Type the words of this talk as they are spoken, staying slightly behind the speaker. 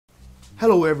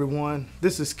Hello everyone,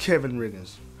 this is Kevin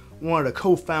Riggins, one of the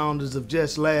co-founders of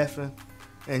Just Laffin',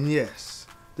 and yes,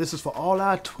 this is for all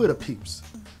our Twitter peeps,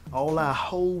 all our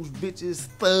hoes, bitches,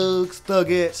 thugs,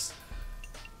 thugettes,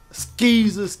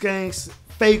 skeezers, skanks,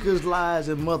 fakers, lies,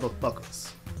 and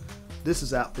motherfuckers. This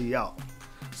is out for y'all.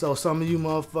 So some of you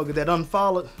motherfuckers that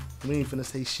unfollowed, we ain't finna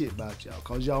say shit about y'all,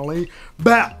 cause y'all ain't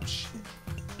bout shit.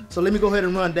 So let me go ahead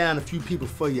and run down a few people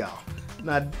for y'all.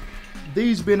 Now,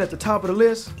 these being at the top of the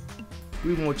list,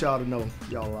 we want y'all to know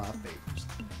y'all are our favorites.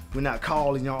 We're not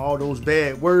calling y'all all those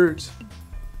bad words,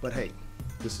 but hey,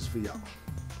 this is for y'all.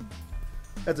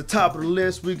 At the top of the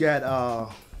list, we got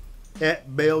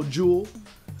at Bell Jewel.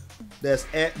 That's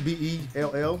at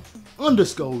BELL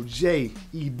 _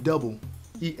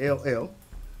 JEELL.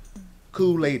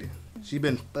 Cool lady. She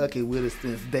been fucking with us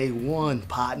since day one,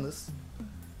 partners.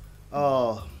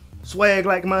 Swag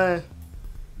like mine.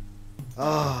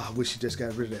 I wish she just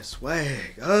got rid of that swag.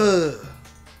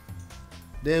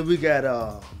 Then we got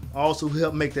also who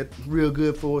helped make that real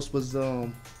good for us was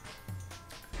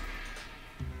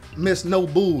Miss No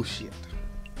Bullshit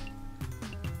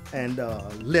and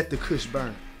Let the Kush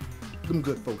Burn. Them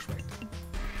good folks right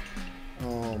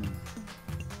there.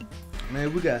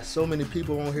 Man, we got so many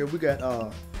people on here. We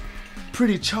got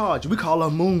Pretty Charge. We call her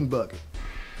Moon Bucket.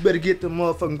 Better get them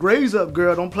motherfucking grades up,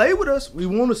 girl. Don't play with us. We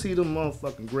want to see them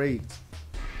motherfucking grades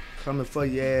coming for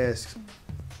your ass.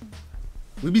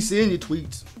 We be seeing your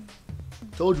tweets.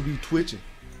 Told you we twitching.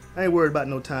 I ain't worried about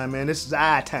no time, man. This is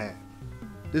our time.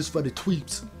 This is for the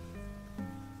tweets.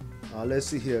 Let's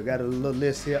see here. Got a little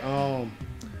list here.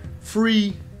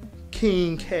 Free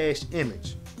King Cash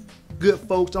Image. Good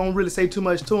folks. Don't really say too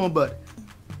much to them, but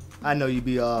I know you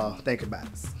be thinking about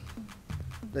us.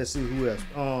 Let's see who else.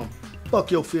 Fuck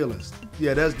Your Feelings.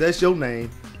 Yeah, that's your name.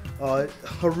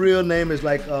 Her real name is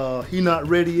like He Not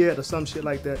Ready Yet or some shit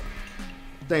like that.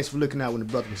 Thanks for looking out when the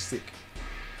brother was sick.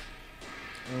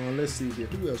 Let's see here.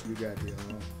 Who else we got here?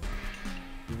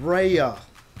 Raya.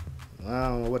 I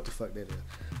don't know what the fuck that is.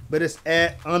 But it's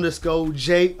at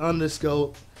 _J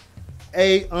 _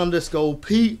 A _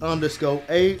 P _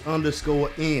 A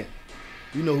 _ N.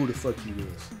 You know who the fuck you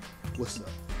is. What's up?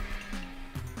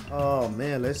 Oh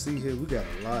man, let's see here. We got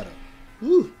a lot of.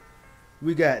 Woo.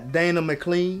 We got Dana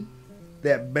McLean,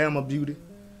 that Bama beauty.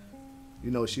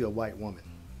 You know she a white woman.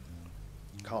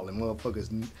 Calling motherfuckers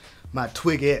my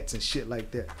twigettes and shit like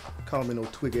that. Call me no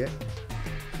twigette.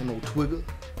 Or no twigger.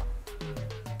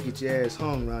 Get your ass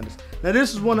hung around this. Now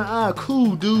this is one of our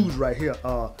cool dudes right here.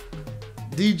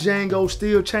 D Django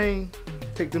Steel Chain.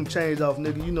 Take them chains off,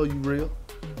 nigga. You know you real.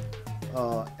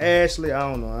 Ashley,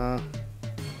 I don't know.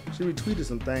 She retweeted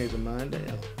some things of mine.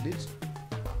 Damn, did she?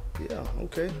 Yeah,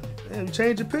 okay. Damn, you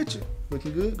changed your picture.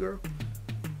 Looking good, girl.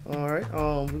 Alright,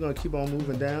 we're gonna keep on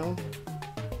moving down.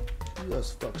 Who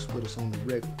else fucks with us on the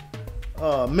regular?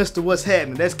 Mr. What's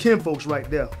Happening. That's Kim folks right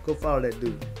there. Go follow that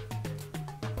dude.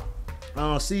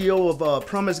 CEO of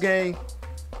Promise Gang.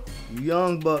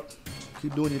 Young Buck.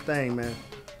 Keep doing your thing, man.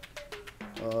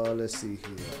 Let's see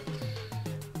here.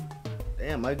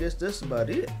 Damn, I guess that's about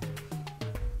it.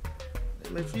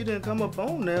 Damn, if you didn't come up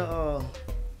on there,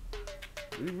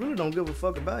 we really don't give a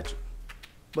fuck about you.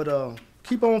 But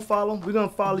keep on following. We're gonna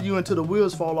follow you until the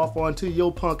wheels fall off or until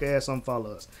your punk ass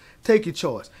unfollow us. Take your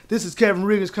choice. This is Kevin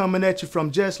Riggins coming at you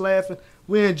from Just Laffin'.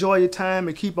 We enjoy your time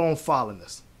and keep on following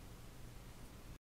us.